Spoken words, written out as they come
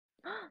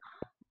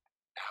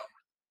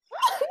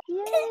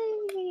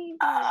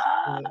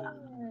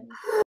Oh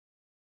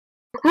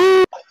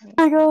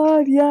my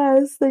god,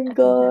 yes, thank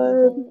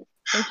God. Justin,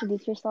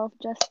 introduce yourself,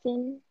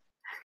 Justin.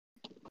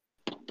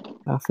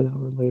 Half an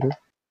hour later.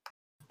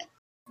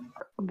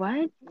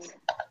 What?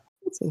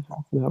 I'd say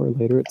half an hour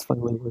later, it's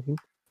finally working.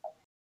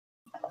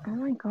 Oh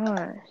my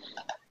gosh.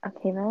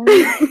 Okay then.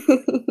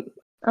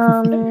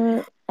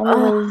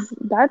 Anyways,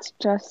 that's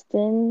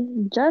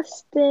Justin.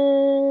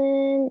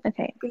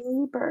 Okay.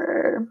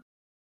 Bieber.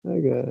 Hi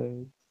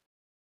guys.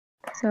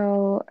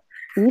 So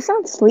you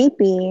sound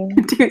sleepy.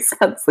 You do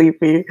sound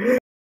sleepy.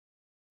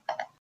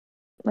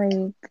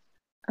 Like,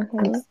 okay.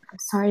 I'm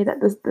sorry that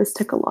this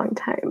took a long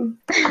time.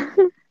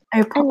 I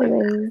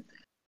apologize. Anyways,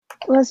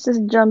 let's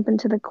just jump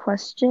into the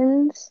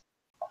questions.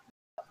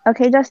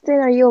 Okay, Justin,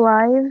 are you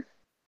alive?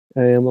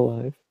 I am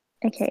alive.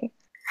 Okay.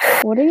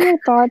 What are your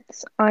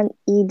thoughts on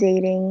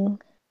e-dating?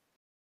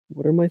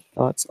 What are my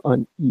thoughts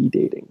on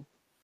e-dating?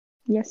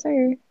 Yes,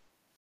 sir.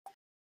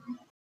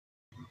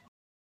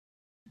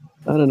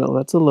 I don't know.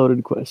 That's a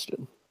loaded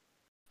question.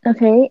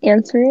 Okay,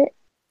 answer it.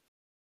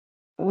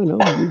 I don't know.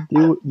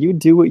 You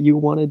do what you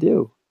want to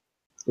do.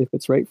 If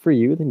it's right for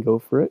you, then go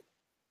for it.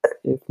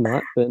 If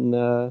not, then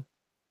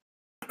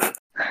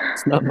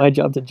it's not my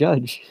job to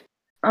judge.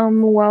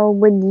 Well,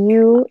 would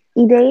you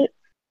e-date?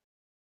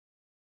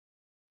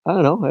 I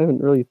don't know. I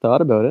haven't really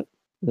thought about it.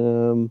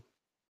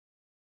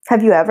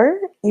 Have you ever?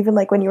 Even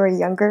like when you were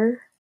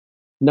younger?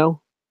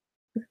 No.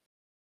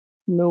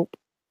 Nope.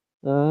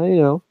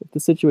 If the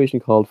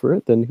situation called for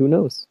it, then who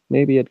knows?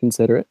 Maybe I'd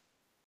consider it.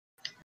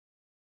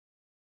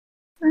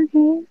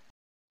 Okay.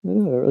 I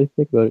don't really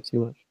think about it too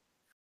much.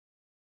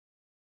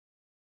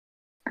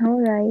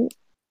 All right.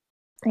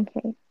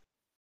 Okay.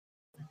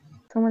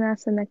 Someone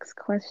ask the next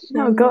question.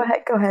 No, go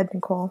ahead,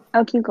 Nicole.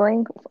 I'll keep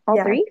going. All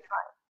Yeah, three?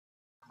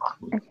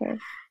 Okay.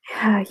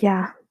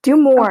 Yeah. Do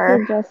more.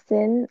 Okay,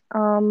 Justin.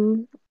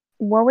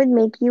 What would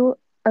make you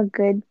a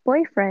good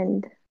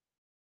boyfriend?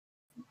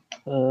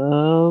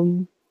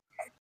 Yikes.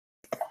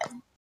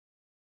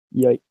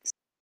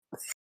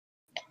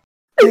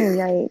 Oh,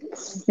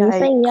 yikes. You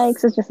saying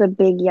yikes is just a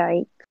big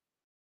yikes.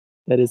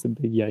 That is a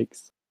big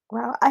yikes.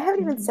 Wow, I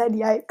haven't even said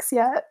yikes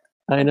yet.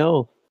 I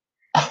know.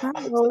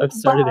 Wow, I've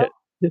started it.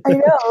 I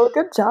know.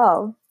 Good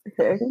job.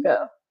 Okay,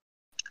 go.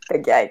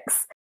 Big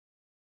yikes.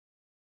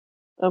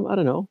 I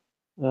don't know.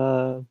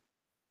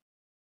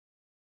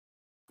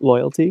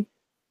 Loyalty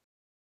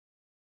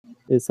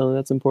is something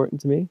that's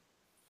important to me.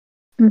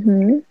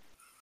 Mm-hmm.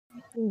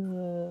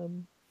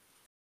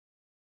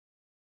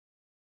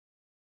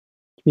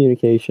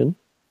 Communication.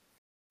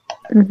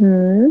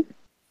 Mm-hmm.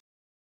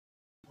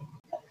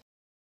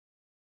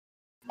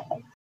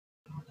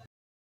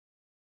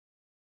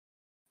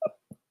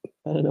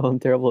 I don't know. I'm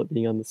terrible at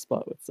being on the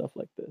spot with stuff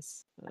like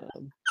this.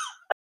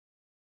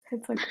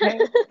 It's okay.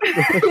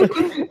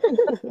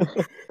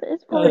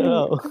 It's probably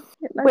that's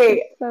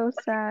Wait. so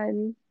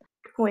sad.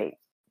 Wait,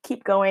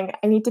 keep going.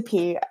 I need to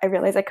pee. I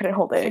realized I couldn't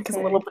hold it because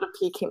Okay. a little bit of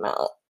pee came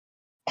out.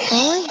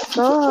 Oh my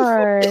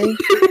gosh.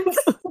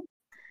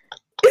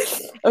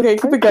 Okay,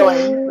 keep it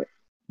going.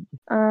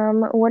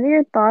 What are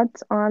your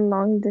thoughts on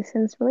long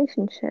distance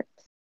relationships?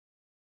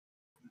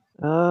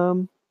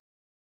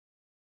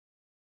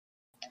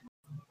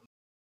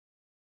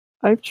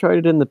 I've tried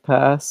it in the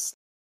past.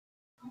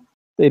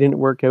 They didn't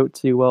work out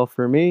too well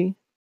for me.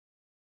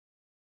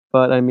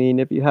 But I mean,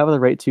 if you have the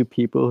right two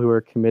people who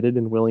are committed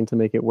and willing to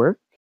make it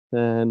work,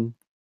 then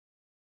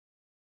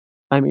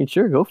I mean,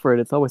 sure, go for it.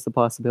 It's always a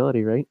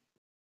possibility, right?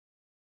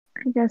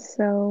 I guess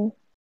so.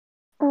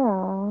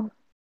 Aw.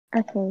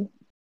 Okay.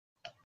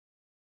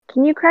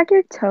 Can you crack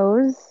your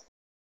toes?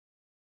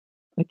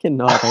 I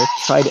cannot. I've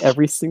tried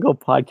every single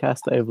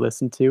podcast I've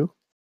listened to,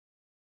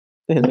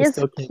 and I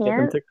still can't get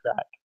them to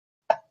crack.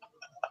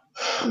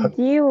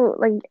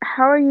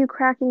 How are you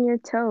cracking your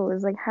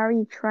toes? Like, how are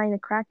you trying to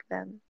crack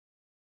them?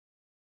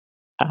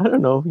 I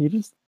don't know. You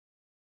just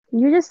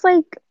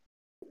like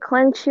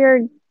clench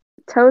your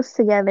toes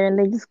together and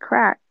they just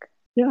crack.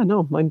 Yeah,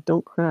 no, mine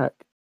don't crack.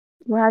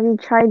 Well, have you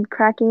tried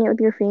cracking it with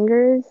your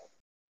fingers?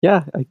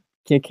 Yeah, I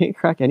can't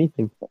crack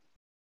anything.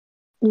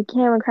 You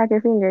can't even crack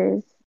your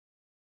fingers.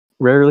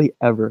 Rarely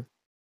ever.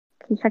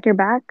 Can you check your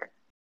back?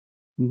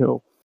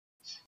 No.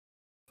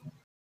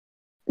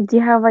 Do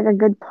you have like a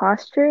good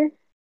posture?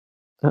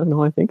 I don't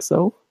know. I think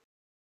so.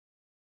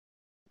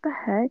 What the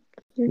heck?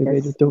 Maybe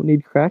I just don't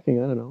need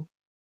cracking. I don't know.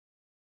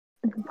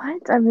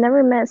 What? I've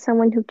never met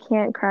someone who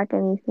can't crack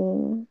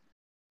anything.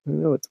 I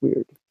know, it's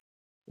weird.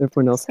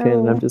 Everyone else can,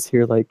 and I'm just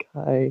here like,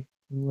 hi.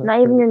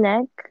 Not even your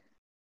neck?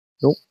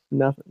 Nope,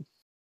 nothing.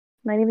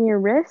 Not even your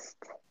wrist?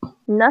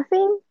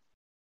 Nothing?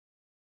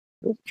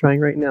 Nope, trying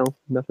right now.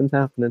 Nothing's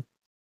happening.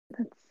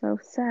 That's so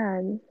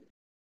sad.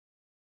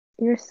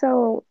 You're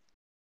so...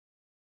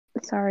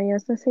 Sorry, I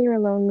was gonna say you're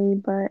lonely,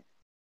 but...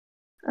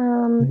 I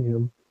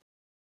am.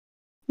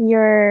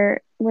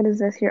 What is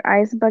this? Your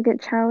ice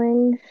bucket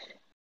challenge?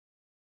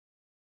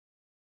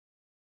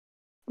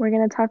 We're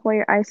gonna talk about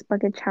your ice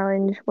bucket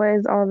challenge. What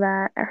is all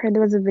that? I heard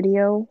there was a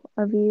video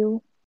of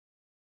you.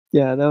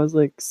 Yeah, that was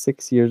like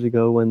 6 years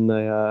ago when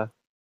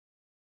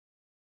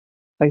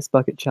Ice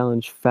Bucket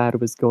Challenge fad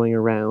was going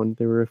around,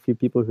 there were a few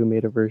people who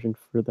made a version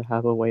for the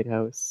Have a White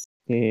House,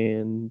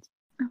 and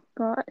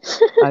Gosh.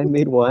 I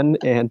made one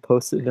and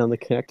posted it on the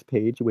Connect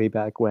page way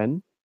back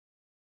when,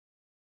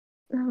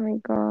 Oh my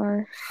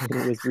gosh. and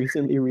it was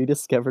recently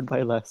rediscovered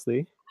by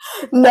Leslie.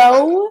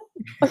 No.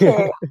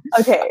 Okay.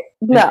 Okay.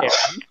 And No. Aaron,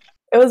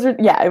 It was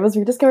it was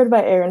rediscovered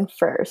by Aaron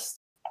first.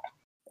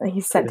 And he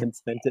who sent then it.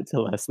 sent it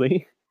to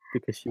Leslie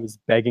because she was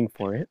begging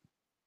for it.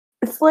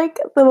 It's like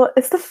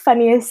it's the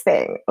funniest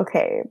thing,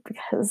 okay,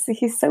 because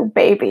he's so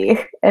baby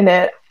in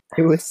it.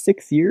 It was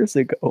 6 years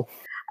ago.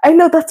 I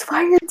know, that's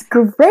why it's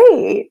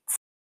great.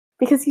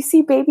 Because you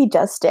see baby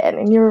Justin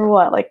and you're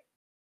what, like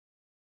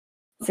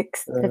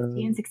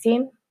 15,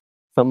 16?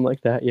 Something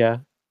like that, yeah.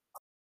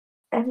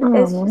 And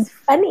it's Oh. just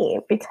funny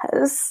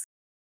because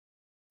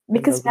And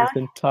now Leslie's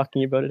been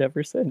talking about it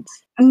ever since.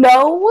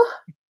 no,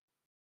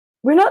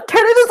 we're not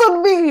turning this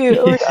on me.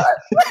 Oh my god.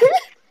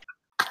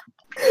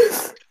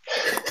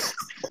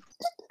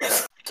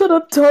 Shut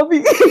up,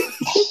 Tommy.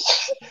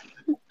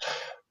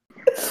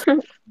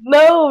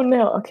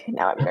 No. Okay,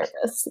 now I'm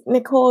nervous.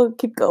 Nicole,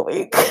 keep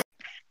going.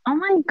 Oh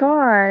my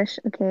gosh.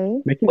 Okay.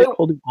 Making Wait.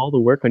 Nicole do all the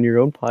work on your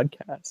own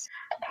podcast.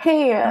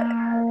 Hey,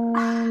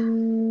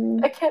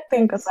 I can't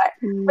think of that.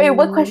 Wait,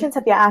 what questions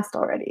have you asked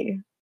already?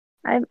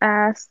 I've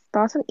asked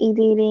thoughts on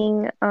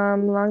e-dating,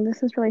 long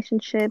distance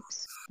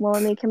relationships, what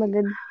would make him a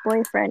good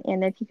boyfriend,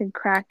 and if he could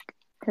crack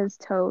his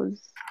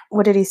toes.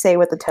 What did he say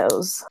with the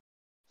toes?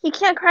 He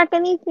can't crack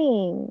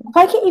anything.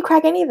 Why can't you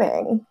crack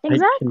anything? I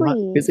cannot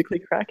Exactly. physically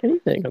crack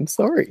anything. I'm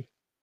sorry.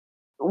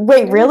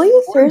 Wait, really?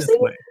 Born this Seriously?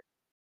 way.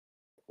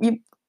 You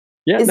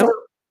Yeah, is no.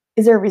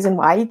 is there a reason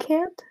why you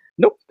can't?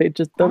 Nope, they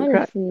just don't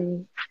crack.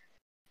 Honestly.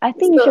 I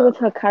think you should go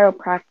to a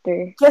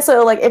chiropractor. Yeah,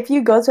 so like if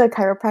you go to a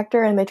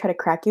chiropractor and they try to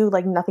crack you,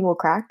 like nothing will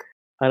crack.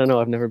 I don't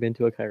know. I've never been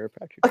to a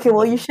chiropractor. Okay,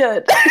 well you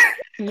should.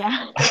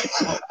 Yeah.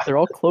 They're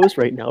all closed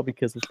right now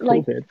because of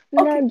Like, COVID.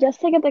 no,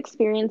 just to get the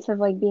experience of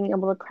like being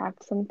able to crack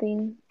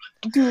something.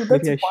 Dude,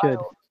 that's Maybe I should.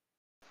 wild.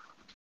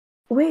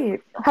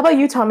 Wait, how about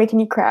you, Tommy? Can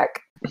you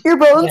crack your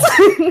bones?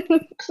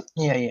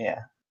 Yeah.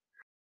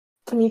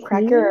 Can you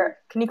crack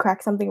Can you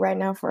crack something right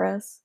now for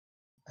us?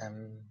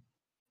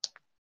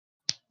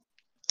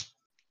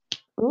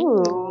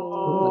 Ooh.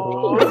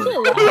 Oh.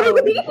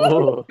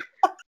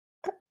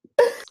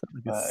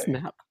 Sounds like a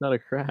snap, not a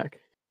crack.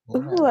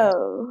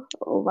 Whoa,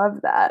 love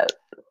that.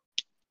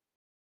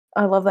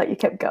 I love that you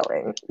kept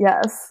going.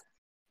 Yes.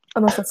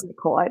 Unless that's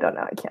Nicole, I don't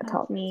know. I can't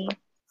tell. That's me.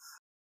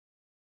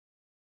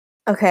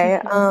 Okay,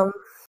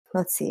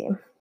 let's see.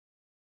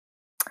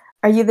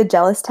 Are you the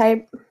jealous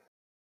type?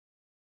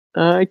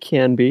 I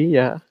can be,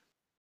 yeah.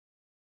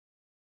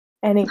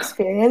 Any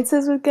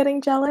experiences with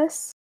getting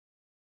jealous?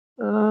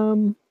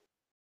 Not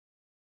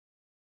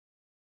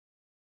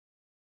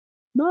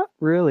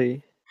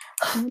really.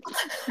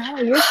 Wow,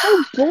 you're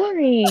so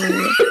boring.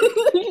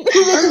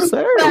 I'm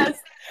sorry.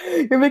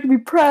 You're making me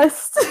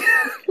pressed.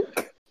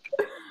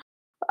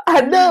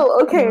 I know.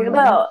 Okay,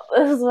 no.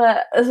 This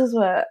is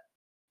what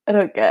I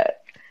don't get.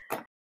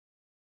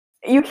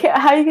 You can't.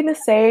 How are you gonna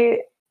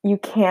say you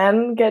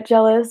can get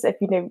jealous if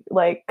you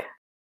like?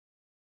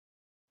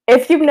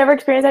 If you've never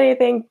experienced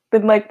anything,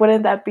 then like,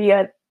 wouldn't that be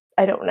a?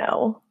 I don't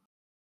know.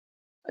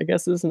 I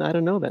guess this is I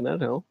don't know then. I don't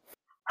know.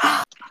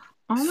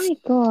 Oh my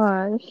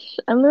gosh.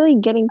 I'm really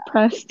getting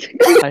pressed.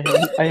 I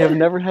have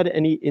never had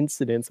any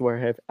incidents where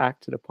I have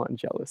acted upon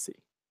jealousy.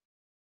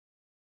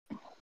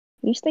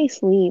 You stay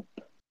asleep.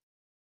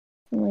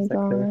 Oh my Does that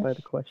clarify gosh.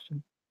 the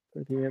question?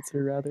 Or the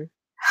answer, rather?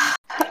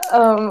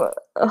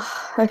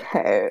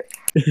 Okay.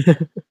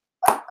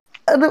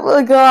 Oh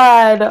my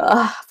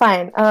god.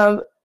 Fine.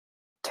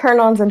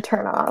 Turn-ons and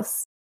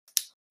turn-offs.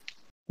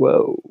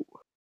 Whoa.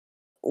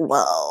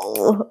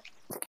 Whoa.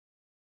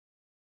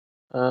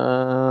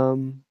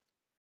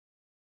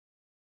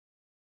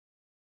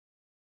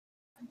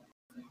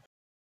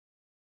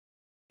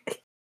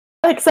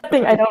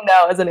 Accepting I don't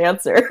know as an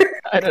answer.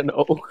 I don't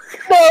know. No.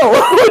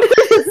 What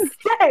did I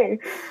say?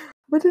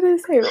 What did I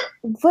say?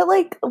 But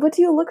like, what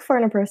do you look for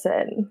in a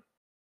person?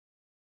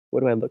 What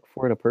do I look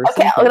for in a person?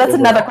 Okay, that's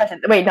another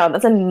question. Wait, no,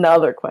 that's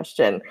another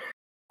question.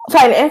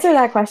 Fine, answer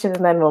that question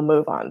and then we'll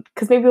move on.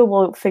 Because maybe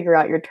we'll figure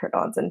out your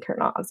turn-ons and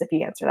turn-offs if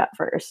you answer that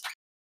first.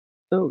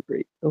 Oh,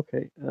 great.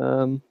 Okay.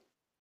 I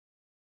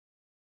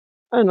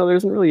don't know. There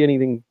isn't really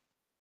anything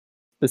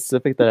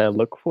specific that I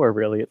look for,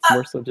 really. It's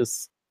more so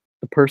just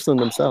the person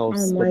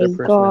themselves, Oh what their my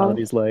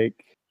personality's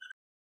like.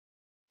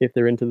 If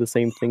they're into the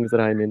same things that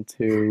I'm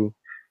into.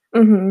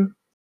 Mm-hmm.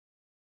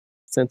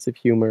 Sense of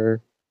humor.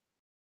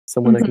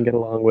 Someone I can get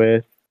along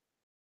with.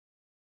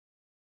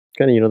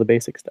 Kind of, the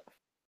basic stuff.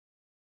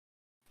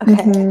 Okay.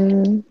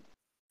 Mm-hmm.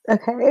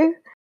 Okay.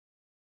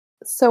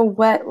 So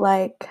what,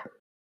 like,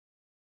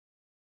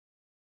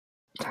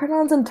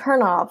 turn-ons and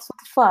turn-offs? What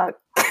the fuck?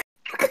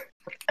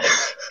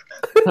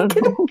 I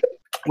don't know.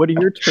 What are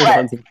your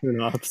turn-ons and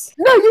turn-offs?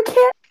 No, you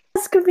can't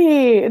ask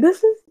me.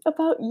 This is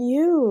about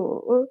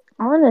you.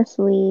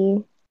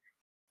 Honestly.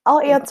 I'll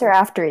answer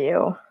after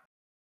you,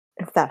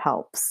 if that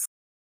helps.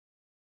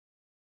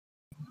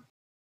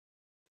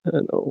 I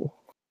don't know.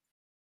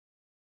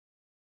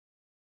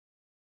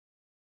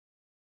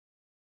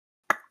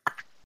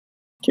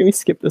 Can we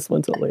skip this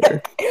one till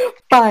later?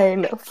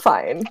 Fine.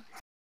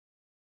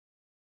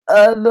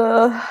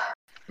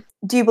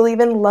 Do you believe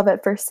in love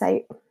at first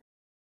sight?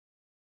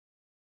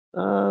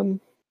 I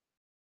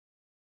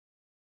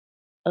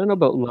don't know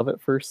about love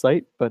at first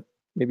sight, but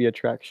maybe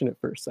attraction at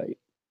first sight.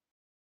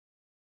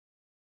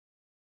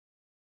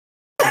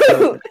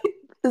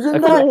 Isn't I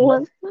feel that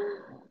like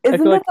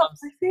isn't like that the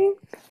love's- first thing?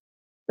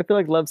 I feel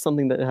like love's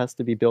something that has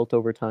to be built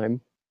over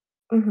time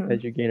Mhm.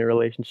 as you gain a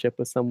relationship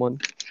with someone.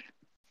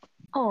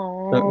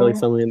 Oh. Not really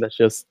something that's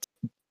just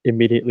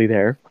immediately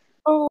there.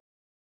 Oh,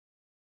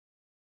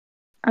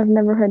 I've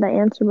never heard that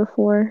answer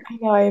before. I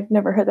know I've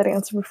never heard that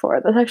answer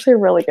before. That's actually a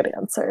really good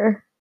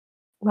answer.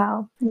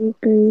 Wow. I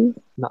agree.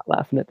 Not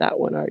laughing at that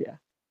one, are you?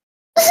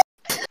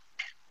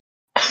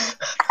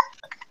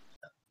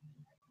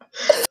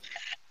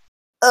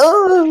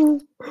 Oh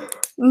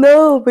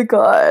no, my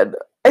God.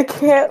 I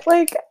can't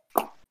really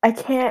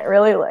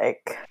a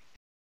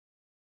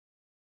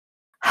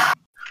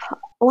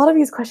lot of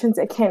these questions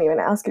I can't even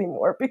ask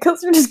anymore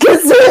because you're just gonna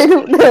say I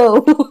don't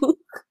know.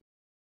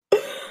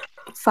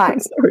 Fine. I'm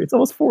sorry, it's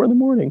almost 4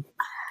 a.m.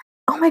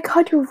 Oh my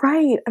God, you're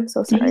right. I'm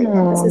so sorry.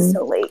 This is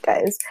so late,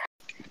 guys.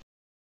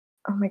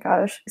 Oh my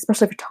gosh,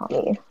 especially for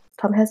Tommy.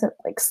 Tom hasn't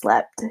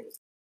slept.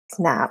 He's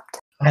napped.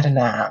 I had a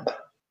nap.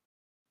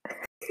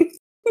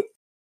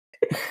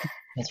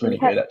 That's really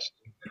good, actually.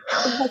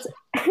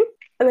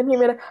 And then he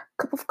made a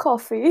cup of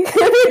coffee. I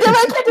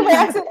can't do my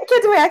accent. I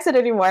can't do my accent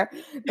anymore.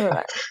 Never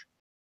mind.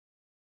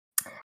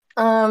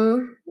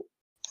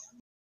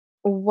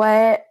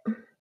 What?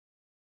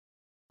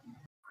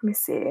 Let me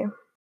see.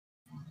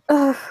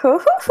 I'm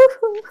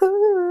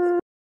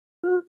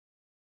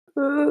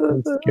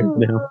scared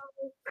now.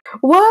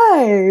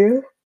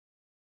 Why?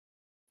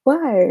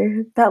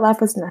 Why? That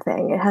laugh was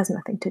nothing. It has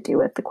nothing to do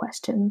with the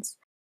questions.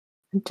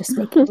 I'm just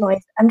making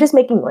noise. I'm just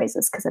making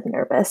noises because I'm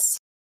nervous.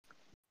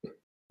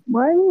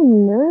 Why are you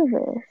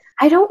nervous?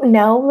 I don't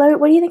know.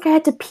 What do you think I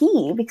had to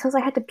pee? Because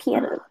I had to pee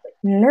out of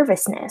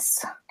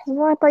nervousness.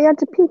 Well, I thought you had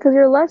to pee because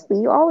you're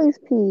Leslie. You always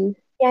pee.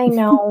 Yeah, I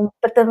know.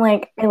 But then,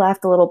 I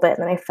laughed a little bit,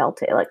 and then I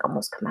felt it,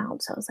 almost come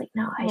out. So I was like,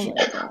 no, I should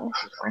go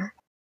more.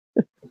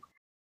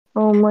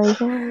 Oh my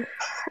God.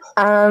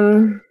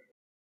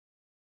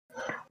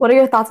 What are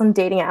your thoughts on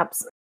dating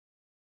apps?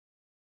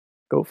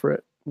 Go for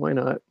it. Why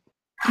not?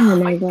 Oh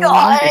my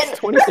God.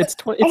 It's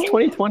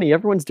 2020.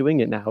 Everyone's doing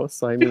it now.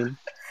 So I mean,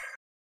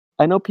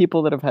 I know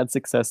people that have had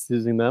success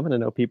using them, and I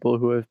know people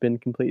who have been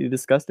completely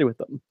disgusted with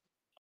them.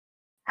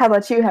 How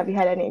about you? Have you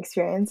had any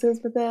experiences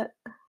with it?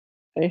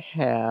 I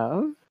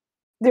have.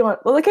 Do you want?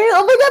 Okay.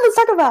 Oh my God, let's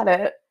talk about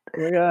it.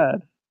 Oh my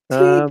God.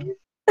 Jeez.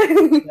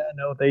 Yeah,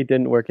 no, they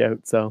didn't work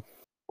out. So.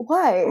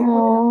 Why?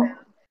 Oh.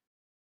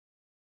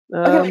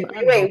 Okay,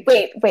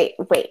 wait. Wait.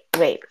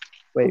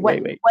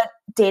 What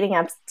dating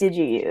apps did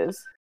you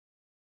use?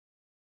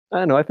 I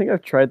don't know. I think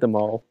I've tried them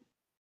all.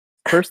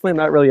 Personally, I'm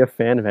not really a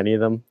fan of any of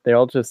them. They're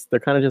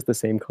kind of just the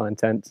same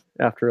content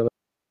after a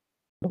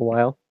little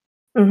while.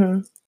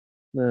 Mm-hmm.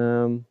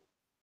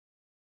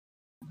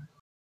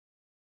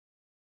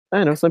 I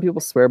don't know. Some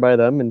people swear by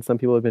them, and some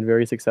people have been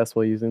very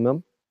successful using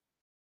them.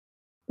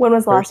 When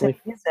was the last time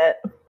you used it?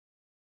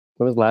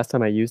 When was the last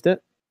time I used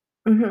it?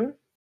 Mm-hmm.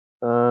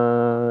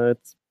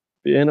 It's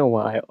been a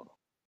while.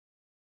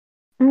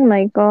 Oh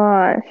my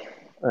gosh.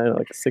 I don't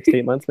know, 6 to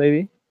 8 months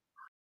maybe.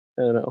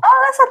 I don't know.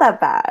 Oh, that's not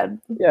that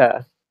bad.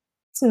 Yeah.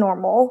 It's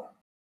normal.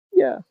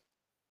 Yeah.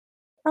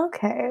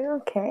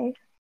 Okay.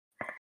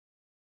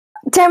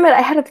 Damn it,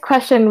 I had a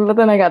question, but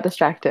then I got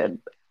distracted.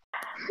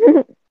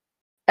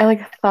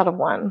 I thought of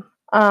one.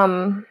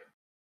 Are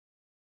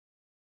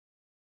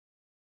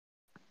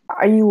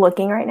you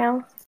looking right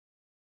now?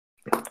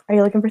 Are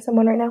you looking for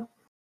someone right now?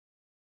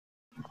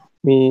 I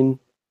mean,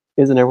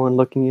 isn't everyone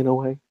looking in a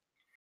way?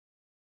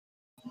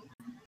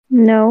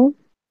 No.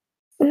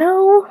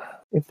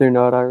 If they're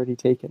not already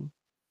taken.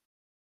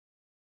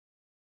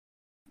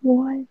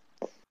 What?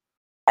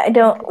 I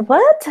don't.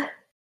 What? I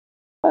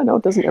don't know.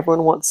 Doesn't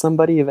everyone want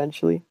somebody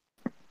eventually?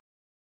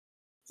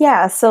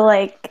 Yeah, so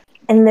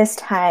in this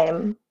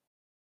time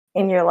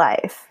in your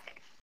life,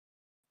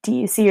 do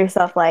you see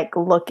yourself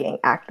looking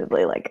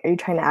actively? Are you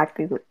trying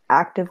to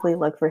actively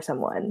look for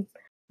someone?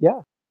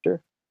 Yeah,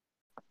 sure.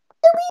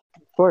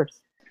 Of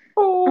course.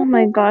 Oh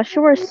my gosh,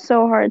 you are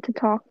so hard to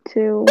talk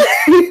to.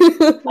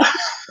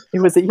 It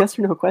was a yes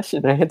or no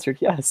question. I answered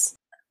yes.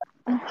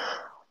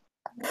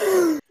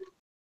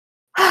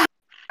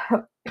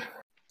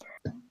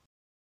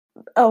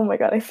 Oh my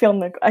God, I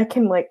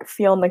can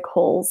feel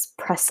Nicole's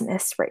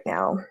pressedness right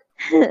now.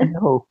 I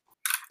know.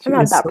 I'm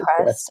not that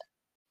pressed.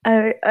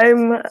 I'm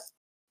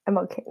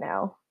okay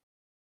now.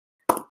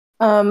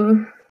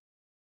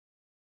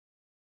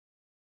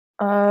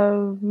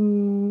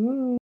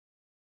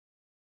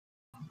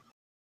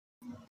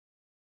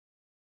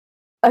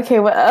 Okay,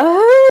 what?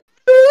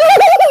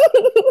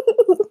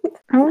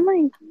 Oh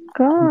my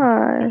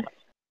gosh.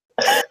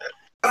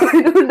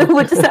 I don't know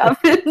what just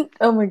happened.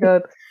 Oh my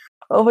God.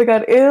 Oh my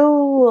god,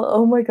 ew.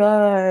 Oh my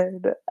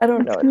god. I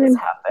don't know what just Oh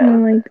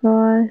happened. my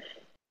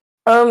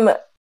gosh.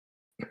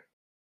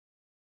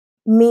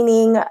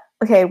 Meaning,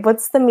 okay,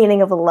 what's the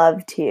meaning of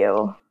love to you?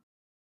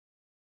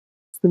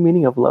 What's the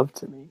meaning of love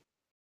to me?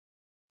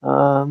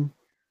 I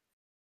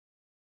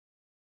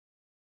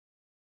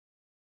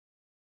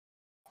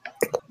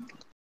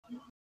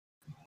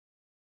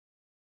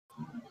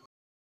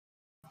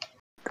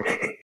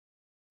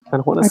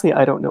don't want to say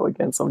I don't know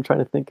again, so I'm trying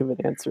to think of an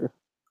answer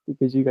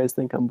because you guys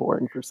think I'm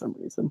boring for some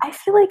reason. I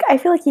feel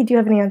like you do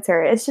have an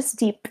answer. It's just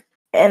deep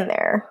in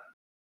there.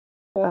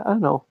 I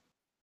don't know.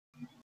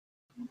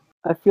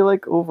 I feel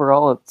like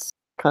overall it's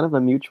kind of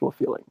a mutual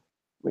feeling.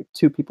 Like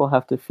two people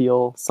have to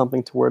feel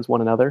something towards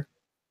one another,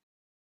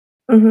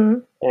 Mm-hmm.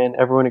 and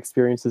everyone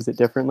experiences it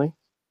differently.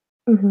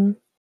 Mm-hmm.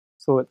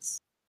 So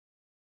it's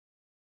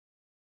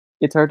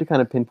hard to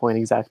kind of pinpoint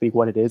exactly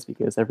what it is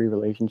because every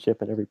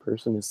relationship and every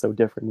person is so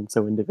different and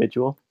so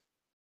individual.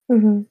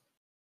 Mm-hmm.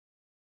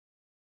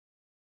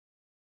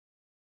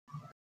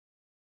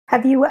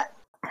 Have you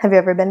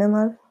ever been in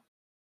love?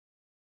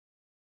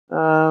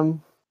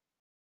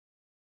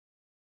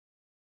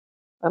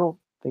 I don't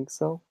think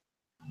so.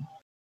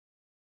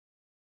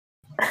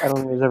 I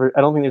don't think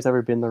there's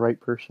ever been the right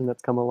person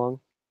that's come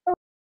along.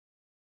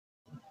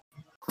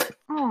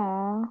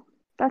 Aw,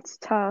 that's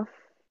tough.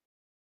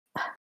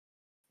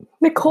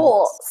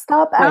 Nicole,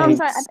 stop No, I'm acting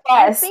sorry.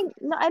 stressed.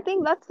 I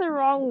think that's the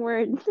wrong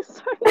word.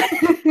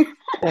 Sorry.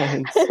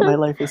 Thanks. My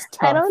life is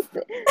tough. I don't.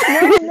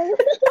 No.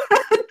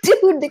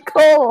 Dude,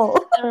 Nicole.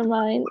 Never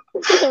mind.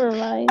 Never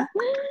mind.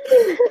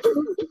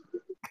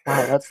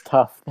 Wow, that's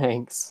tough.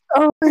 Thanks.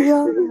 Oh my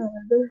god.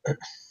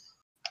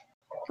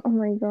 Oh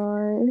my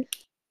gosh.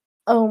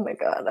 Oh my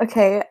god.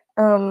 Okay.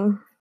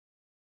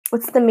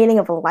 What's the meaning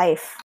of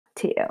life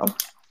to you?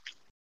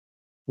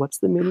 What's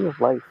the meaning of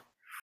life?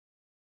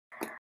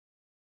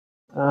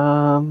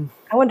 I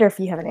wonder if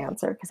you have an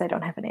answer because I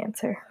don't have an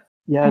answer.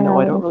 Yeah, no,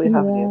 I don't really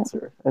have an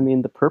answer. I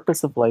mean, the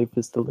purpose of life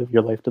is to live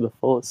your life to the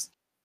fullest.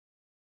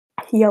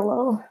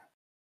 YOLO.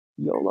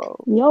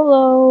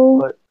 YOLO.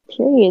 But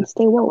Period.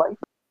 Stay woke.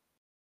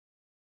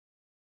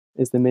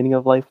 Is the meaning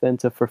of life then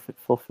to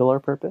fulfill our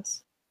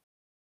purpose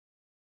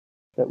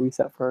that we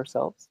set for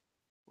ourselves?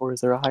 Or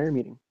is there a higher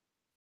meaning?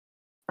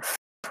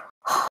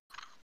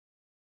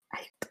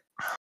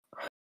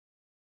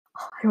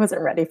 I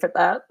wasn't ready for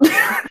that.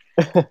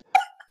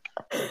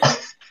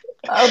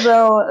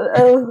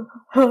 Although,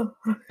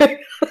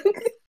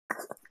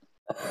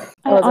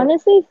 I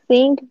honestly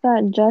think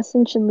that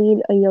Justin should lead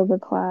a yoga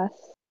class.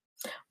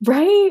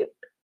 Right?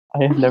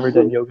 I have never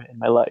done yoga in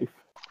my life.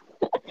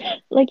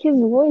 Like, his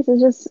voice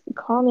is just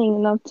calming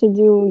enough to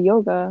do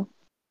yoga.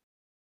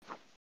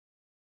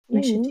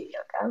 We should do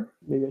yoga.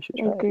 Maybe I should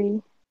I try agree.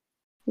 it.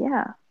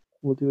 Yeah.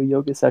 We'll do a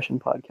yoga session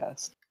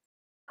podcast.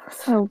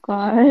 Oh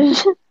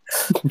gosh.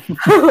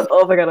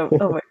 Oh my god.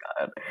 Oh my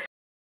god.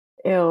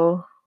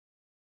 Ew.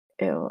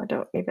 I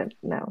don't even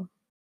know.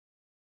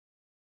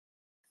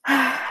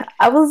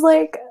 I was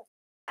like,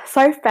 so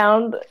I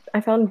found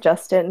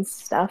Justin's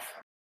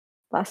stuff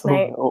last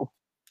night. No.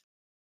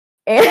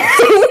 And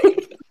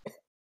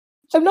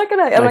I'm not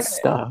gonna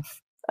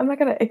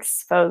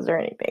expose or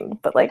anything,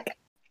 but like I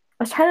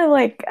was trying to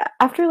like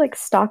after like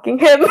stalking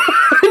him.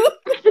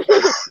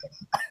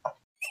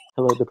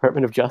 Hello,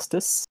 Department of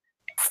Justice.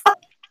 Are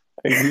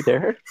you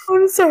there?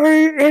 I'm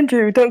sorry,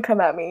 Andrew. Don't come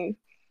at me.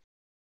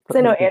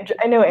 Because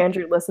I know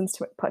Andrew listens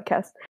to my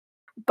podcast.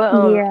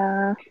 But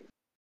yeah.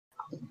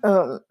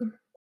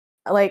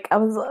 like I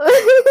was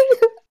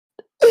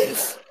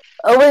oh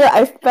my god,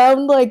 I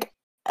found like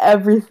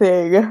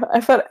everything.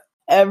 I found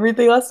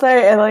everything last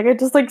night and like I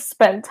just like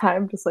spent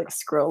time just like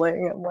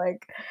scrolling and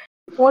like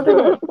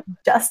wondering what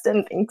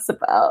Justin thinks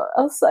about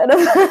outside of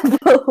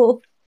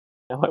Apple.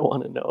 Now I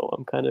want to know.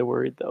 I'm kind of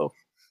worried though.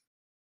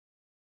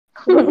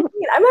 What do you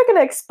mean? I'm not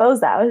gonna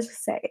expose that. I was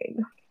just saying.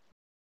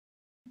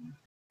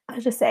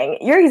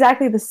 You're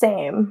exactly the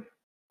same.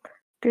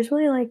 There's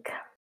really like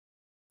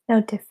no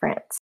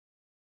difference.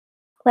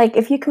 Like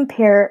if you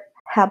compare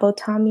Habo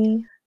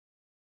Tommy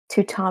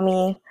to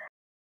Tommy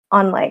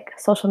on like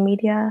social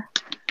media,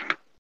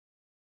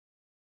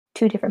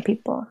 two different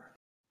people.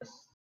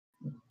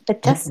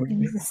 But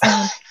Justin is the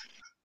same.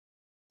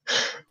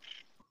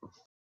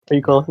 Are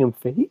you calling him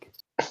fake?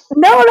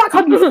 No, I'm not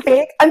calling you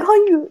fake. I'm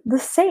calling you the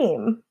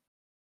same.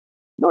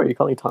 No, are you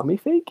calling Tommy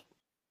fake?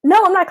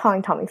 No, I'm not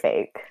calling Tommy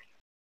fake.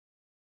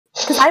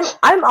 Because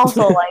I'm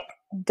also like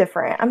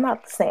different. I'm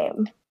not the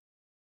same.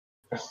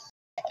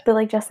 But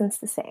like Justin's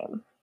the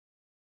same.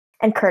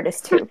 And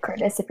Curtis too.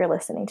 Curtis, if you're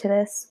listening to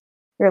this,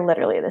 you're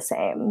literally the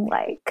same.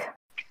 Like,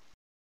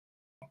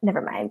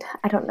 never mind.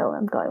 I don't know where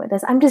I'm going with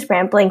this. I'm just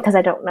rambling because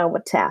I don't know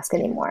what to ask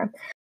anymore.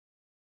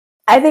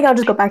 I think I'll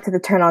just go back to the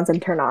turn-ons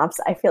and turn-offs.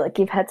 I feel like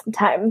you've had some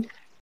time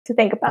to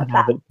think about that.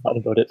 I haven't thought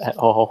about it at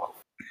all.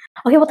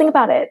 Okay, well, think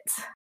about it.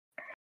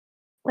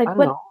 Like,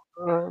 what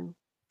know.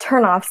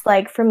 turn-offs?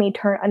 Like, for me,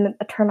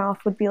 a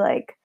turn-off would be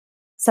like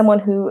someone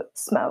who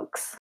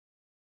smokes.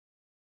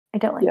 I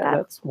don't like that. Yeah,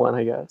 that's one,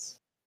 I guess.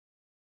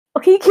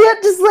 Okay, you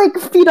can't just like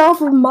feed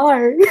off of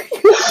mine.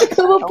 You have to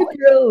come up with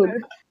your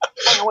own.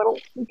 I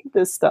don't think of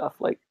this stuff.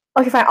 Like,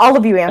 Okay, fine. All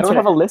of you I answered don't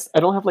have it. a list. I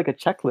don't have like a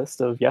checklist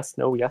of yes,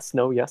 no, yes,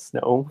 no, yes,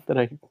 no. That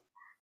I,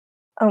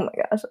 Oh my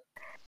gosh.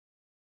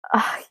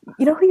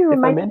 You know who you if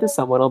remind I'm me into of?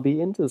 someone, I'll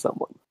be into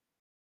someone.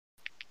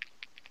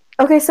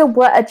 Okay, so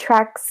what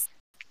attracts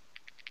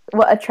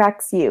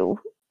you?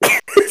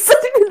 It's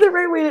not even the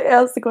right way to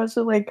ask the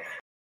question. Like,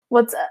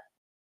 what's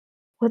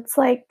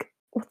I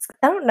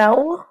don't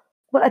know.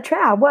 What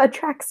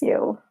attracts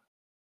you?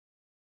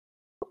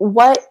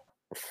 What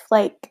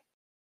like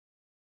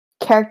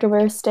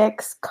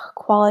characteristics,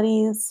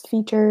 qualities,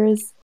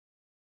 features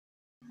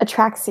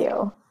attracts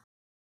you?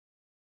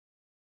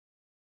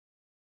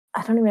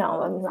 I don't even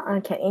know.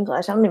 I can't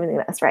English. I don't even think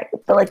that's right.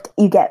 But like,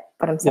 you get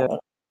what I'm saying.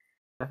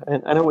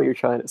 And I know what you're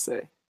trying to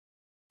say.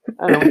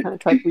 I don't know.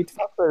 We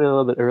talked about it a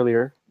little bit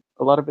earlier.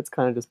 A lot of it's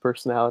kind of just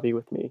personality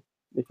with me.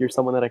 If you're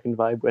someone that I can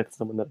vibe with,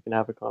 someone that I can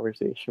have a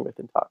conversation with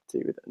and talk to,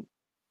 then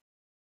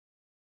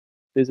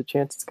there's a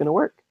chance it's going to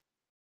work.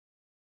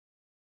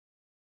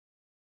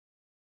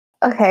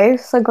 Okay,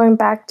 so going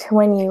back to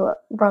when you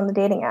were on the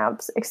dating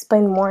apps,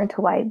 explain more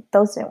into why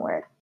those didn't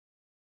work.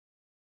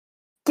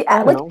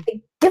 I don't know.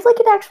 Give like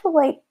an actual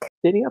like.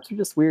 Dating apps are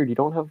just weird. You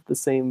don't have the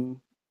same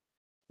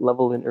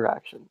level of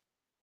interaction.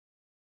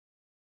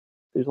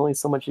 There's only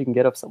so much you can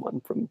get of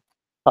someone from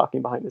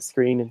talking behind the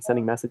screen and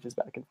sending messages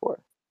back and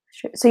forth.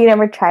 So you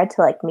never tried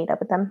to like meet up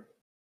with them?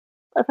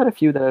 I've had a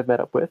few that I've met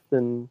up with,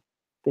 and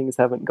things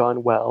haven't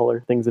gone well,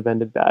 or things have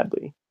ended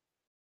badly.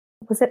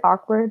 Was it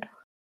awkward?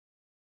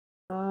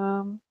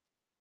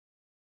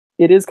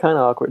 It is kind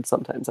of awkward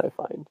sometimes, I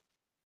find.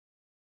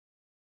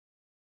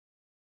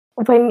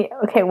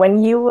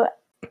 When you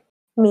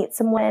meet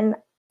someone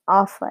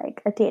off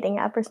like a dating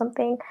app or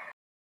something,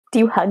 do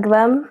you hug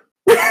them?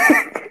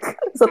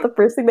 Is that the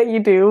first thing that you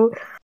do?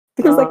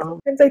 Because like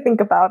sometimes I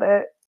think about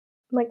it.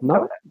 I'm like,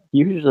 not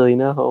usually,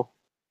 no.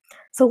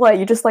 So what?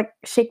 You just like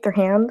shake their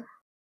hand?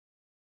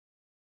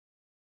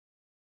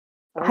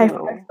 I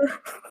don't know.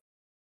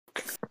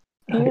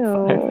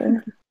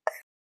 Ew.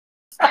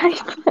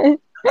 I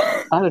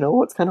don't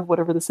know. It's kind of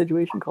whatever the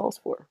situation calls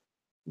for.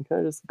 You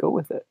kind of just go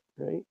with it,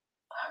 right?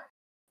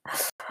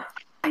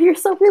 You're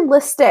so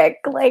realistic.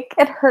 Like,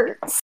 it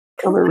hurts.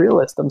 I'm a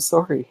realist. I'm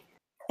sorry.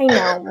 I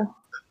know.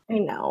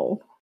 I'm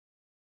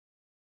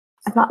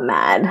not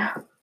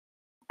mad.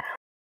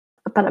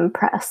 But I'm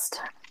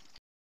pressed.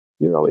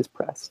 You're always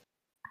pressed.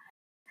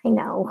 I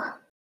know.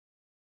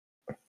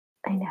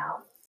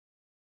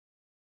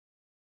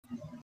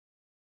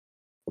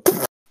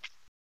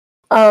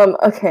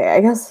 Okay, I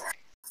guess.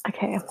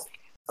 Okay.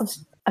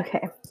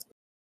 Okay.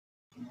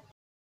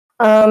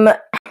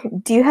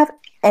 Do you have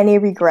any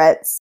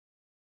regrets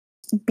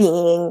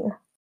being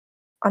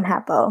on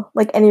Hapo?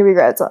 Like, any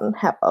regrets on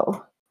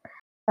Hapo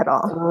at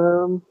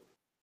all?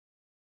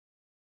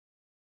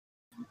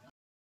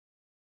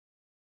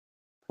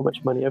 How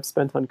much money I've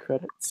spent on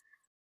credits?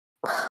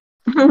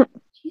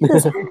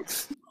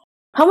 Jesus.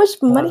 How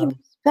much money have you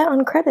spent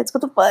on credits?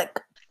 What the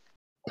fuck?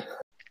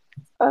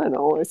 I don't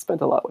know. I spent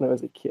a lot when I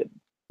was a kid.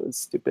 I was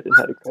stupid and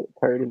had a credit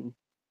card and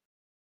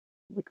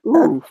like,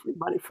 ooh, free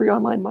money, free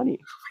online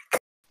money.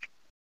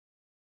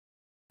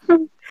 I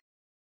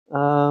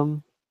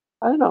don't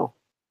know.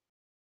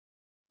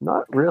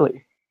 Not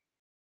really.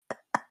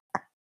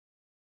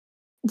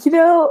 You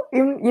know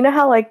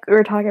how like we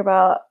were talking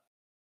about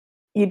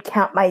you'd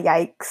count my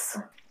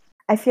yikes.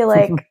 I feel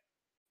like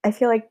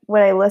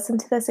when I listen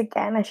to this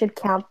again, I should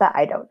count the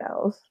I don't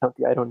knows. Count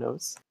the I don't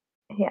knows.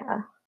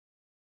 Yeah.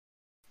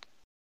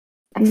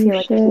 I feel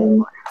like I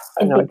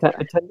know.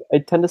 I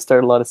tend to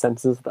start a lot of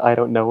sentences with I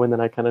don't know, and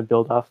then I kind of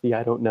build off the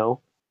I don't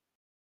know.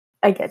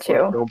 I get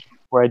you.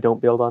 Where I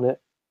don't build on it.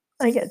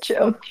 I get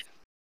you.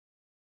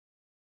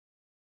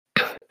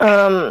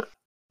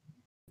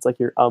 It's like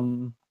your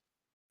Oh,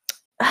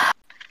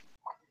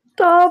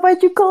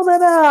 why'd you call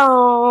that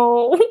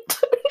out?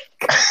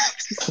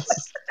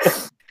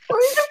 Why'd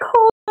you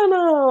call that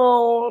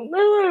out?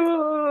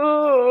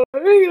 I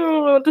don't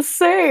know what to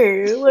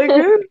say. Like,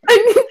 I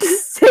need to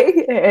say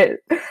it.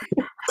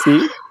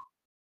 See?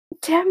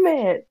 Damn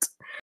it.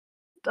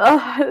 You're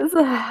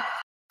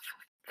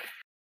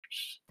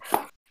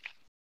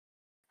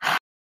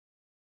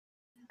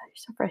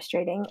so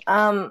frustrating.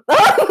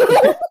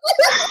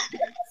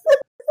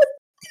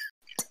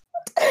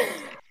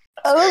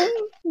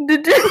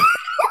 Did you?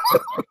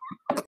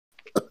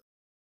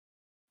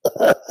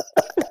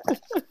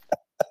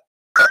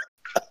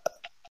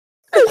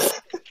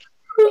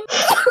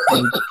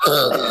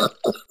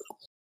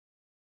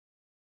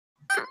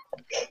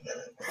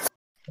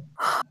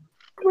 Oh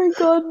my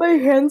god, my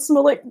hands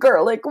smell like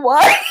garlic.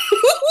 Why?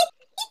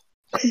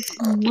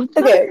 what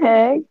the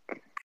heck?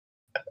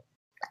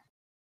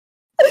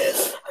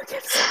 Okay,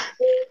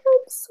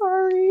 I'm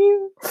sorry.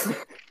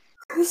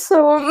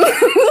 So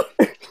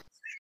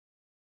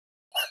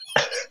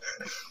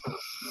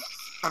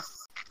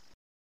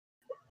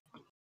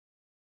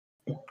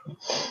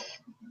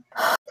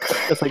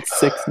That's like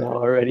 6 now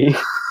already.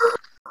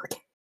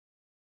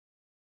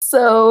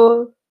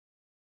 So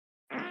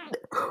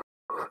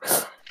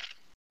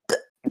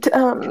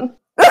Um,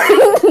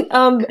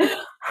 um,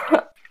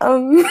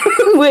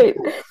 wait.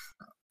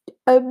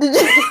 Did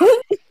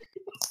you...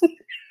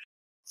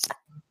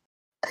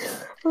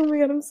 Oh my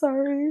god, I'm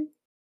sorry.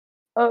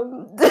 I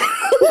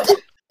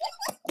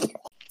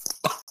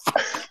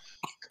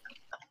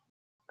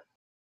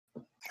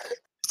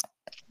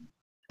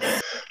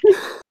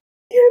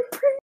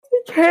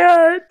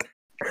can't.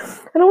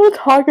 I don't want to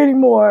talk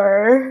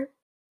anymore.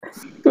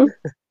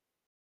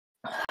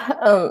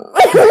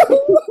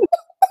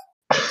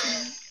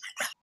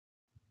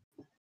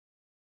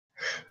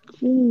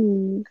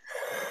 Jeez.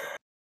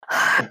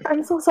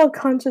 I'm so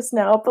self-conscious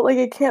now, but like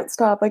I can't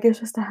stop. Like it's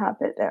just a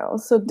habit now.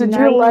 So did Now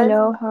your you life?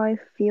 know how I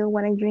feel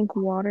when I drink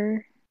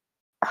water.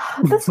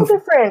 That's so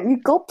different. You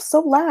gulp so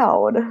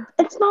loud.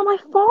 It's not my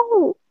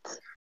fault.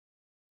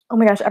 Oh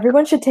my gosh!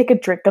 Everyone should take a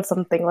drink of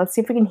something. Let's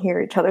see if we can hear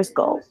each other's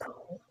gulp.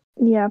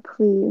 Yeah,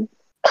 please.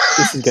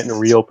 This is getting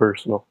real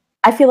personal.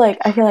 I feel like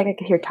I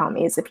could hear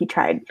Tommy's if he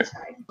tried.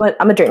 But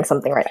I'm gonna drink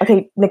something right.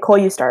 Okay, Nicole,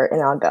 you start, and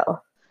then I'll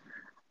go.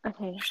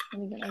 Okay,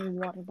 let me get my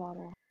water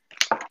bottle.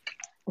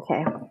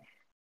 Okay.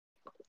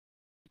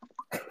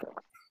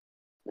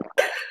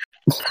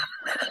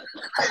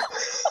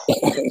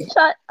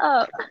 Shut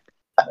up.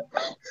 I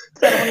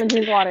don't want to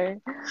drink water.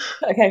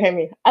 Okay,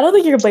 me. I don't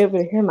think you're gonna be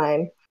able to hear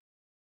mine.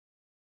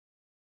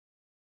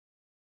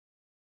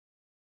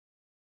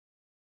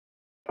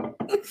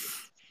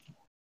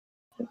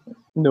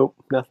 Nope,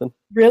 nothing.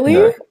 Really?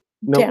 No.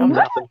 Nope, Damn.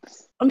 nothing.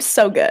 I'm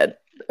so good.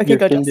 Okay, Your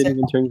go, thing Justin. didn't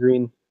even turn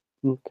green.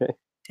 Okay.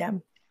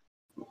 Damn.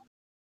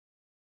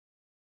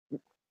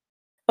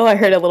 Oh, I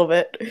heard a little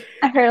bit.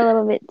 I heard a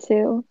little bit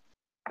too.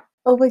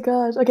 Oh my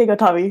gosh. Okay, go,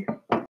 Tommy.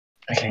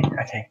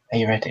 Okay. Are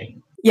you ready?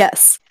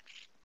 Yes.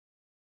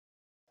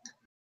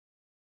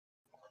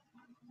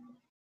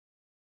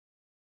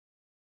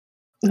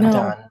 I'm No.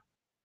 done.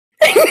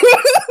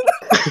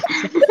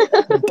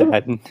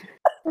 Dad.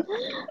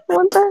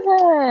 What the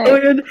Oh heck? my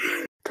god.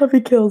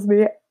 Tommy kills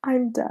me.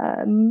 I'm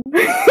done.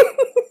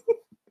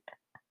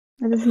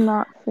 That is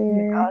not Oh my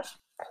fair. gosh.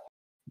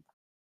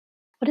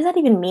 What does that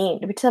even mean?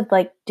 Do we just have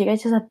like? Do you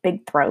guys just have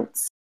big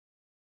throats?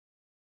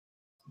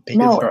 Big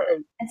No. throat.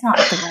 It's not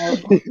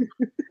throat.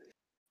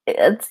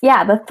 It's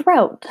the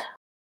throat.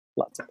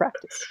 Lots of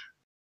practice.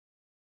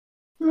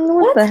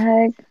 What the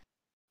heck?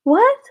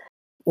 What?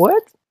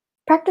 What?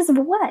 Practice of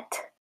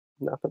what?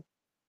 Nothing.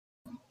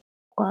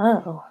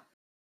 Whoa.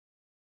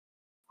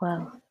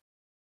 Whoa.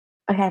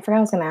 Okay, I forgot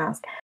I was gonna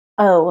ask.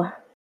 Oh.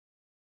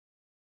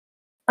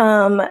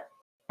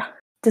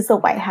 Does the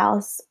White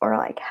House or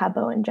like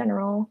Habbo in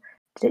general,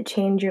 did it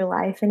change your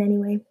life in any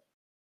way?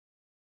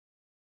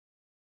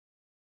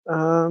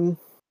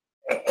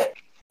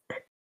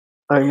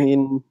 I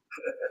mean,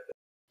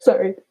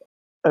 Sorry.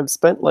 I've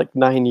spent like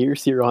 9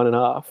 years here on and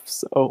off,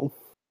 so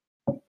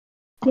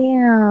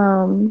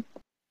Damn.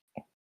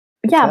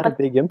 it's Yeah, had a but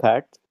big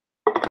impact.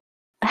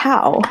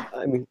 how?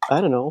 I mean,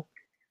 I don't know.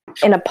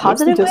 In a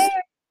positive just- way?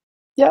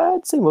 Yeah,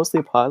 I'd say mostly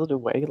a positive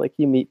way. Like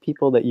you meet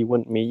people that you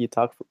wouldn't meet. You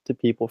talk to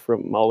people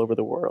from all over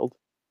the world.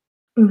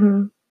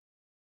 Mm-hmm.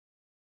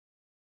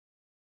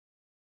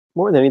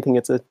 More than anything,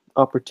 it's an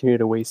opportunity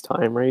to waste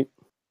time, right?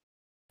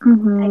 I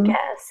Mm-hmm.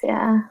 guess,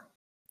 yeah.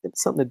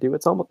 It's something to do.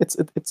 It's almost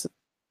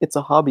it's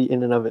a hobby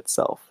in and of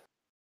itself.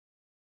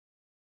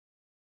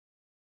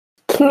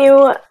 Can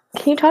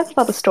you talk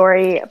about the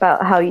story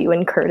about how you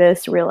and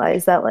Curtis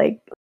realized that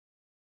like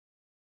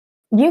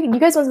you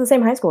guys went to the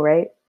same high school,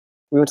 right?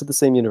 We went to the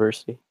same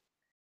university.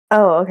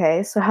 Oh,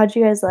 okay. So how'd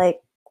you guys like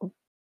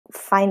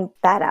find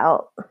that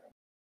out?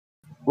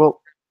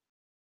 Well,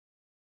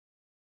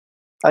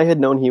 I had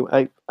known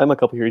I'm a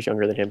couple years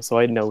younger than him, so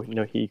I know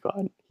he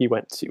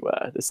went to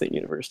the same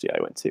university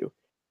I went to,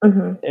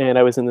 Mm-hmm. and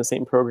I was in the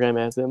same program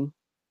as him.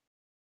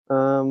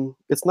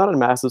 It's not a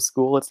massive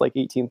school; it's like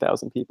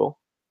 18,000 people.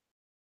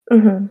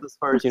 Mm-hmm. As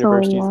far as That's a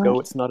universities go, lot.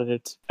 it's not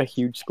a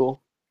huge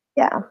school.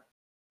 Yeah.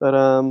 But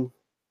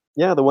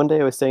yeah, the one day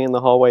I was staying in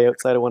the hallway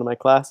outside of one of my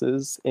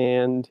classes,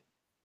 and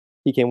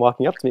he came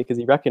walking up to me because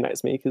he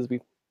recognized me because we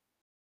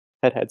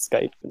had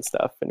Skype and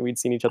stuff, and we'd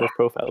seen each other's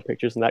profile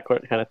pictures and that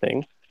kind of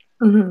thing.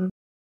 Mm-hmm.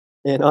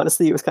 And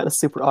honestly, it was kind of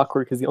super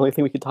awkward because the only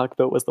thing we could talk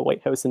about was the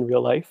White House in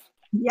real life.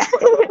 Yeah.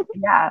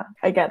 Yeah,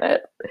 I get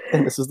it.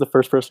 And this was the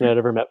first person I'd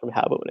ever met from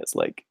Habbo, and it's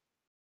like,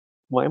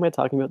 why am I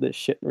talking about this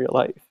shit in real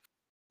life?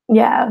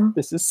 Yeah.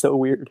 This is so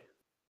weird.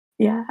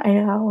 Yeah, I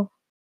know.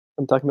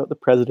 I'm talking about the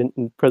president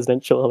and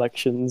presidential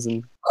elections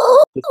and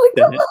Oh the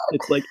my Senate. god.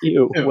 It's like,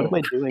 ew, what am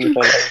I doing with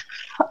my life?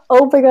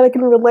 Oh my god, I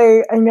can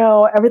relate. I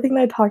know. Everything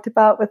that I talked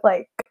about with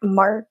like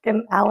Mark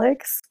and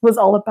Alex was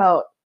all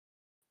about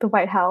the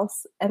White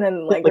House. And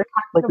then like we're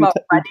talking about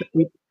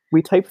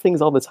we type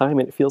things all the time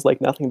and it feels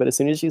like nothing, but as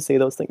soon as you say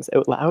those things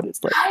out loud,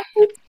 it's like,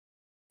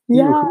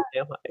 yeah. who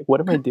am I? What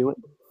am I doing?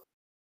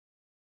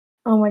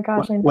 Oh my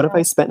gosh, I know. What have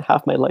I spent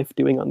half my life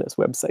doing on this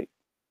website?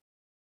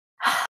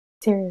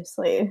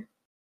 Seriously.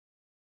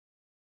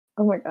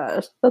 Oh my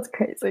gosh, that's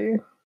crazy.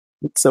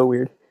 It's so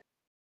weird.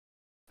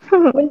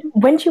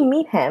 When did you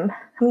meet him?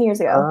 How many years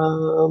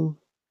ago?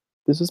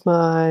 This was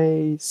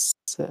my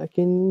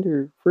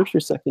first or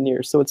second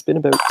year, so it's been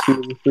about 2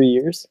 or 3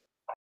 years.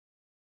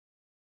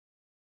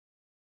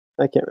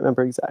 I can't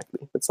remember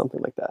exactly, but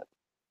something like that.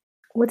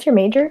 What's your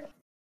major?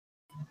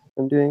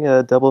 I'm doing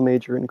a double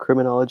major in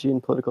criminology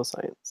and political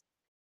science.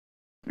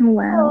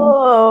 Wow.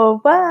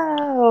 Oh,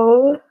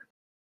 wow.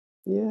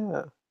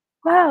 Yeah.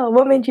 Wow.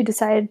 What made you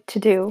decide to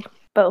do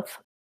both?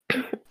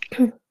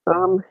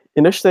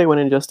 Initially, I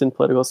went in just in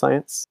political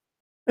science.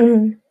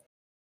 Mm-hmm.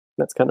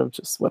 That's kind of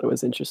just what I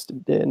was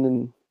interested in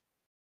and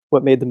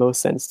what made the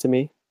most sense to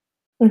me.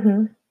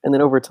 Mm-hmm. And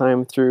then over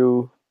time,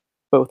 through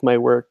both my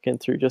work and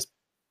through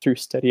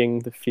studying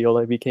the field,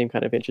 I became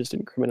kind of interested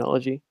in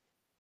criminology,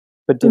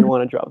 but didn't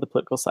want to drop the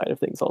political side of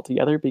things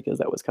altogether because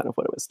that was kind of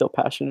what I was still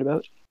passionate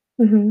about.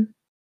 Mm-hmm.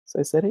 So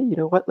I said, hey, you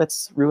know what?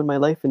 Let's ruin my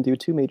life and do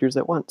 2 majors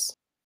at once.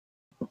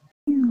 Look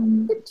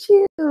at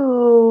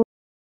you.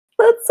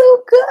 That's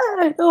so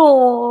good.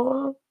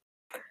 Oh,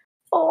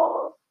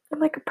 oh, I'm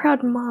like a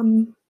proud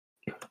mom.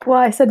 Well,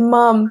 I said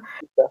mom.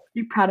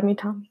 You proud of me,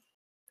 Tom?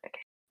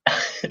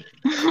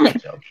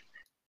 Good job.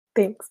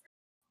 Thanks.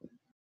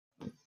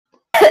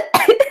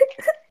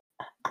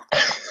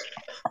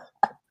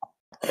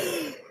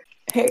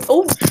 Hey,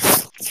 oh,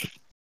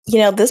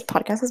 this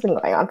podcast has been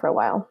going on for a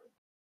while.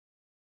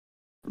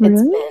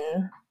 It's Really?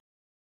 been,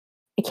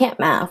 I can't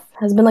math.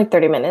 Has it been like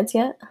 30 minutes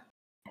yet?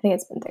 I think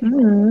it's been 30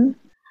 minutes.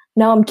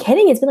 No, I'm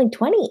kidding. It's been like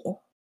 20.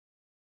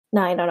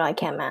 No, I don't know. I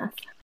can't math.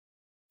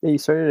 Yeah, you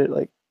started at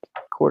like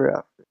quarter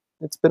after.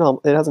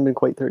 It hasn't been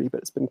quite 30, but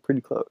it's been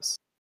pretty close.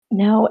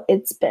 No,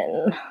 it's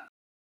been,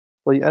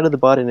 Well, you added the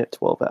bot in at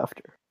 12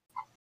 after.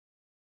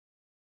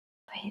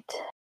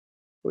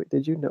 wait,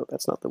 Did you? No,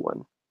 that's not the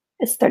one.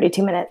 it's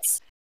 32 minutes.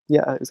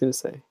 Yeah, I was going to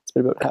say. It's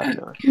been about half an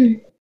hour.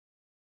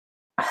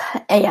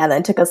 And yeah,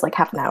 then it took us like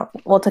half an hour.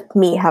 Well, it took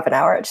me half an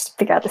hour just to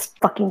figure out this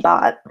fucking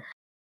bot.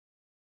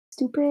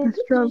 Stupid.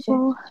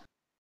 Struggle.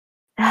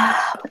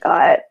 Oh my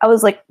god. I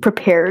was like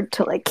prepared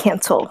to like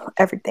cancel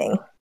everything.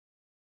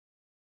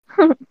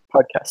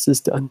 Podcast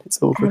is done. It's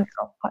over.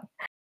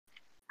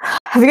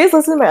 Have you guys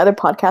listened to my other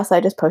podcast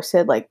I just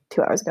posted like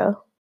 2 hours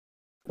ago?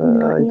 I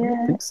Not don't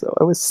yet. think so.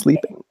 I was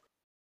sleeping.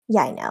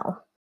 Yeah, I know.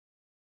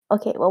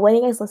 Okay, well, when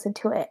you guys listen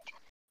to it,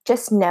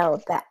 just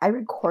know that I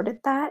recorded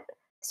that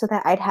so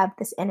that I'd have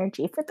this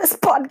energy for this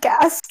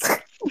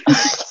podcast.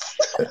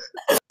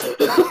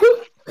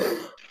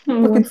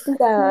 Fucking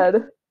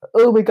sad.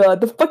 Oh my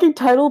god, the fucking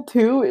title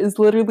too is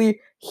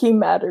literally "He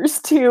Matters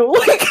Too."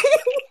 Like,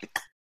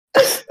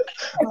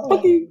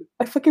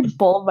 I fucking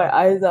bawled my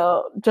eyes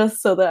out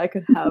just so that I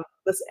could have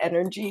this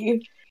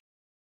energy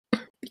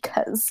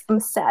because I'm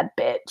a sad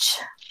bitch.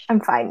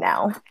 I'm fine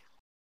now.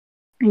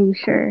 Are you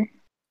sure?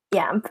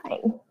 Yeah, I'm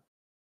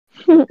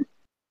fine.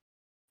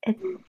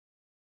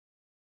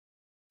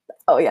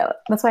 Oh yeah,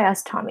 that's why I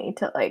asked Tommy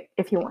to like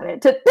if he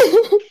wanted to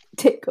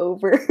take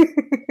over.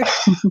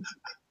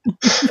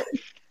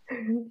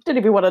 Didn't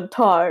even want to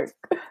talk.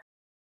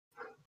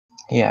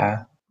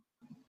 Yeah.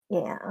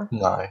 Yeah.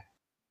 No.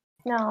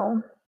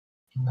 No.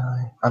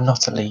 No. I'm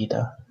not a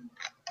leader.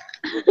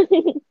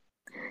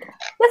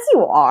 Yes,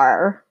 you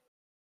are.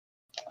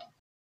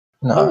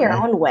 No. In your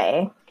own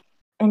way.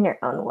 In your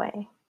own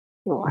way.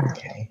 You are.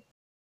 Okay.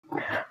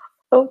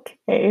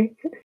 Okay.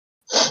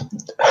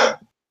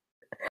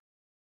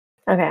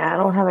 Okay, I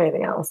don't have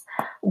anything else.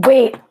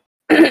 Wait.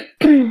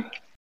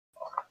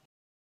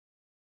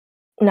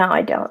 No,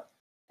 I don't.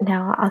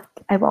 No,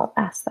 I won't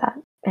ask that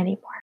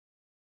anymore.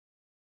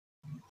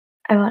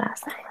 I won't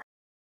ask that.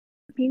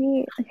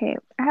 Maybe, okay,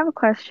 I have a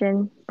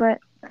question, but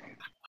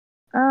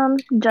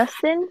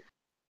Justin,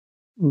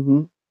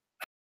 Mm-hmm.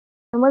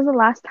 when was the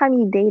last time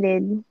you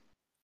dated?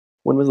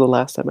 When was the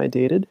last time I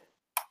dated?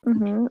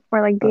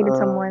 Or like dated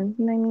someone?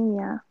 You know what I mean?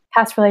 Yeah.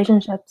 Past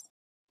relationships.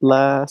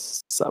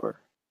 Last summer.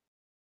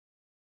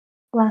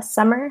 Last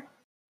summer?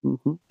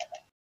 Mm-hmm.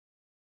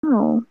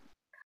 Oh.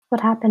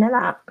 What happened to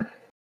that?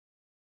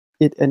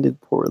 It ended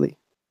poorly.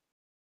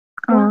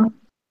 Oh.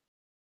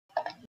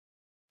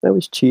 I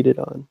was cheated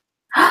on.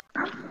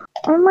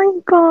 Oh my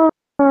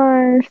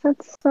gosh,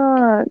 that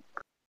sucks.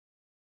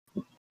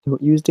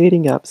 Don't use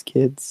dating apps,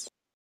 kids.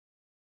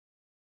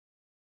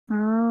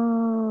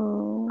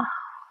 Oh.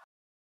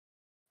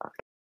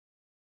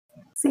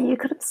 See, you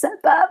could have said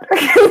that.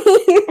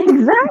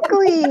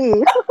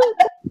 Exactly.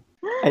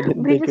 I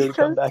didn't They think it would just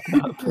come chose- back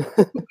up.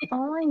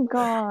 Oh my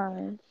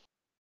gosh.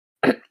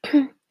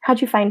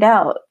 How'd you find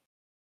out?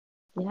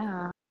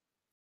 Yeah.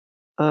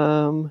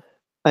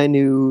 I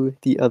knew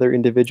the other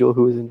individual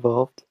who was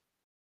involved.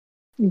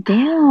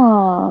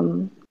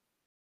 Damn.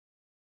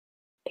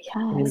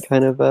 And Yes.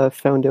 kind of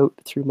found out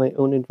through my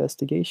own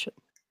investigation.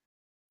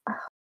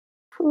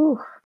 Ooh,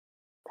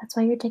 that's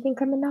why you're taking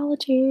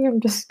criminology. I'm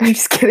just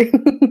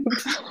kidding.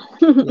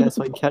 Yeah,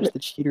 so I can catch the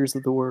cheaters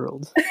of the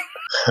world.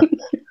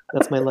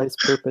 That's my life's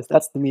purpose.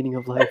 That's the meaning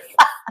of life.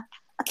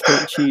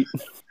 Don't cheat.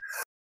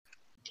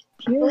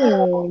 Dude,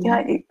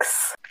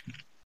 Yikes.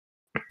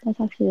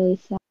 that's actually really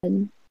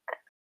sad.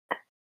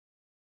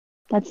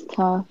 That's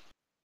tough.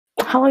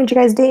 How long did you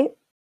guys date?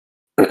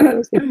 It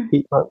was like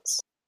 8 months.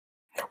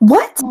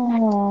 What?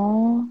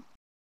 Aww.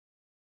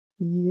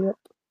 Yep.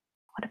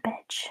 What a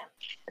bitch.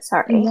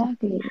 Sorry.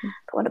 Exactly.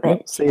 What a Yep.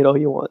 bitch. Say it all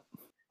you want.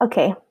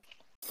 Okay.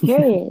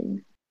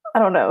 Period. I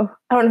don't know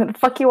who the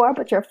fuck you are,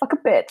 but you're a fucking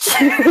bitch.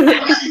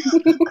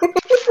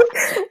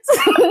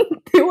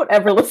 They won't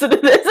ever listen to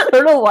this. I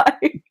don't know why.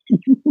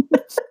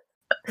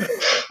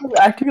 I'm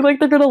acting like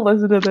they're gonna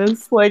listen to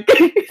this. Like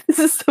this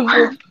is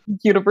some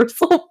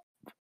universal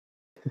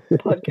Oh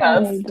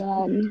podcast. my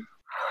god.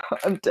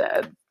 I'm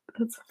dead.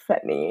 That's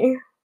funny.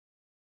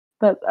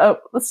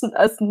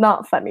 That's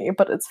not funny,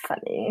 but it's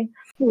funny.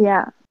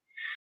 Yeah.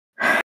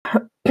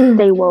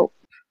 Stay woke.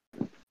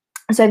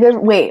 So have you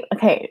ever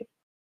okay.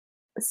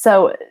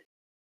 So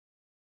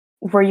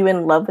were you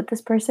in love with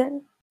this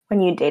person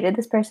when you dated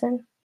this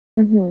person?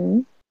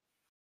 Mm-hmm.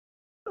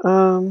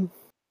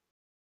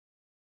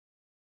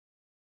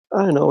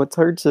 I don't know. It's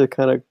hard to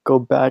kind of go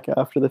back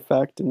after the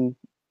fact and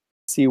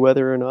see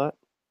whether or not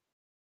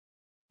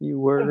you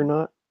were or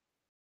not.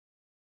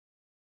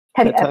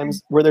 Have you At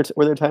times, were there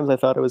times I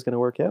thought it was going to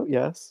work out?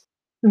 Yes.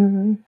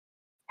 Mm-hmm.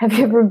 Have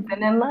you ever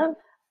been in love?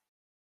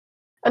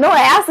 Oh, no, I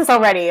asked this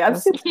already. I'm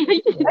Yes. super.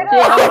 I Yeah, know.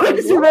 I I was like,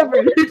 just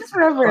remembered. I just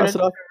remembered.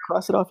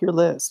 Cross it off your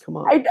list. Come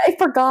on. I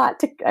forgot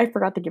to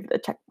give it a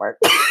check mark.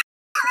 Do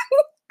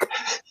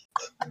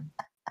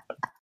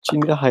you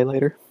need a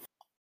highlighter?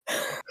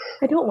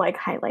 I don't like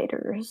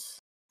highlighters.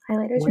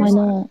 Highlighters Why are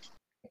Why not?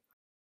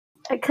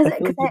 because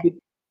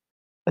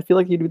I feel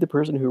like you'd be the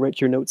person who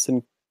writes your notes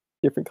in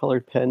different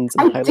colored pens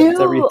and I highlights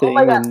do. everything. Oh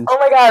my god! And Oh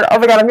my god! Oh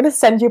my god! I'm gonna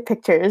send you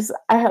pictures.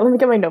 Let me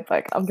get my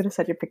notebook. I'm gonna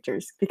send you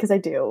pictures because I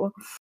do,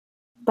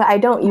 but I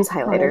don't use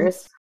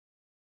highlighters.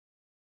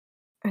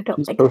 I don't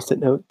use like. post-it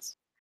notes.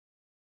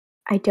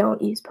 I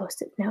don't use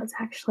post-it notes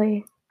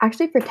actually.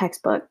 Actually, for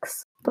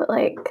textbooks, but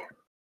like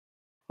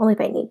only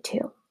if I need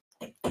to.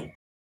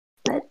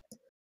 But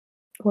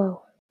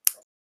whoa,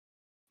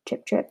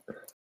 drip drip.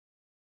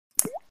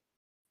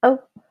 Oh,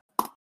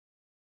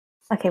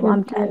 okay. Well,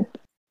 I'm done.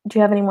 Do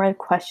you have any more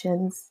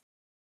questions?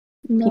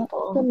 Not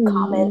People, for me.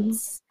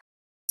 comments,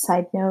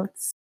 side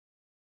notes,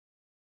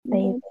 Nope.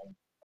 anything?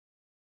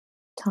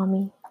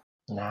 Tommy,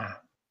 Nah.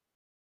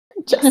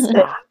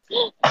 Justin.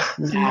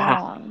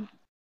 Nah.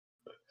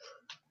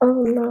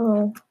 Oh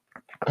no.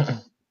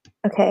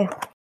 Okay.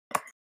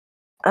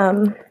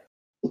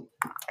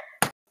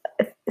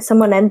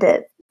 Someone end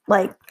it.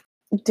 Like,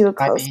 do a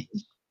close.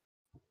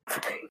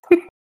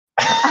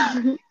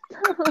 Did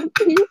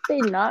you say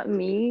not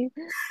me?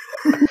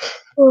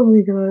 Oh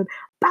my god.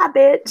 Bye,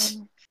 bitch.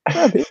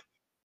 Bye,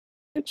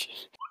 bitch.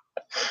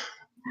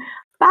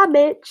 Bye,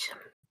 bitch.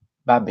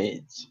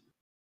 Babbage.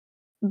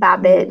 Bye,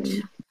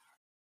 bitch.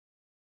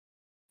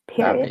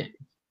 Period.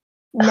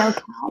 Babbage. No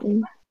cap.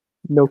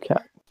 No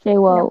cap. Stay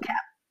No woke. cap.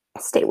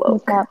 Stay No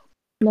woke. cap.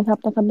 No cap.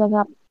 No cap. No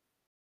cap.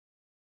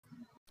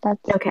 That's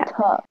No cap.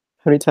 tough.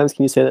 How many times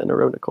can you say that in a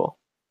row, Nicole?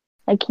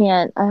 I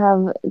can't. I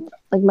have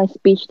like my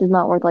speech does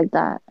not work like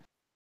that.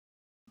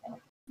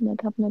 No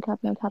cap. No cap.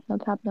 No cap. No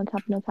cap. No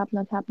cap. No cap.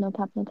 No cap. No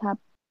cap. No cap.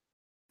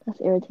 That's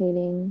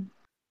irritating.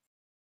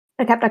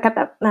 No cap. No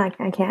cap. No,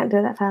 I can't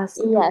do that fast.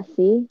 Yeah.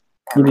 See.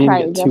 You need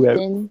Try to it, get two out.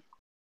 Justin.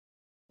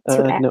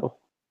 No.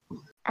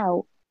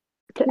 Out.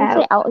 To Can you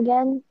say out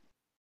again?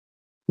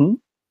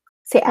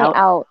 Say Say out.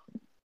 out.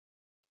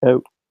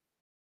 Out.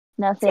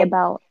 Now say Say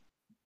about.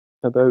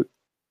 About.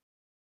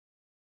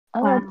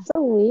 Oh, Wow. that's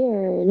so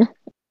weird.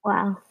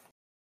 Wow.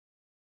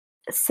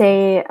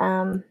 Say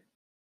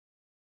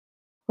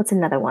what's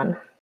another one?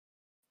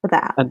 With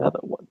that. Another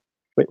one.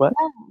 Wait, what?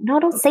 No,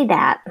 don't say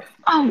that.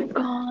 Oh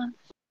god.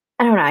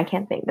 I don't know. I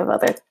can't think of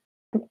other.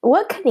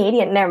 What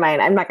Canadian? Never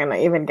mind. I'm not gonna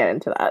even get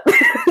into that.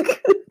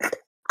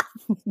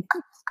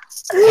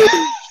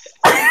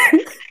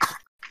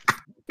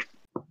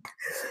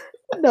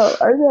 No,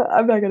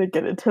 I'm not gonna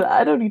get into that.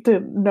 I don't need to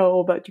know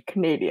about your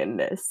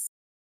Canadianness.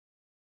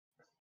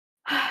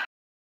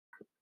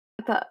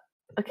 But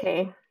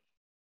okay.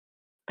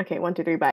 Okay, 1, 2, 3, bye.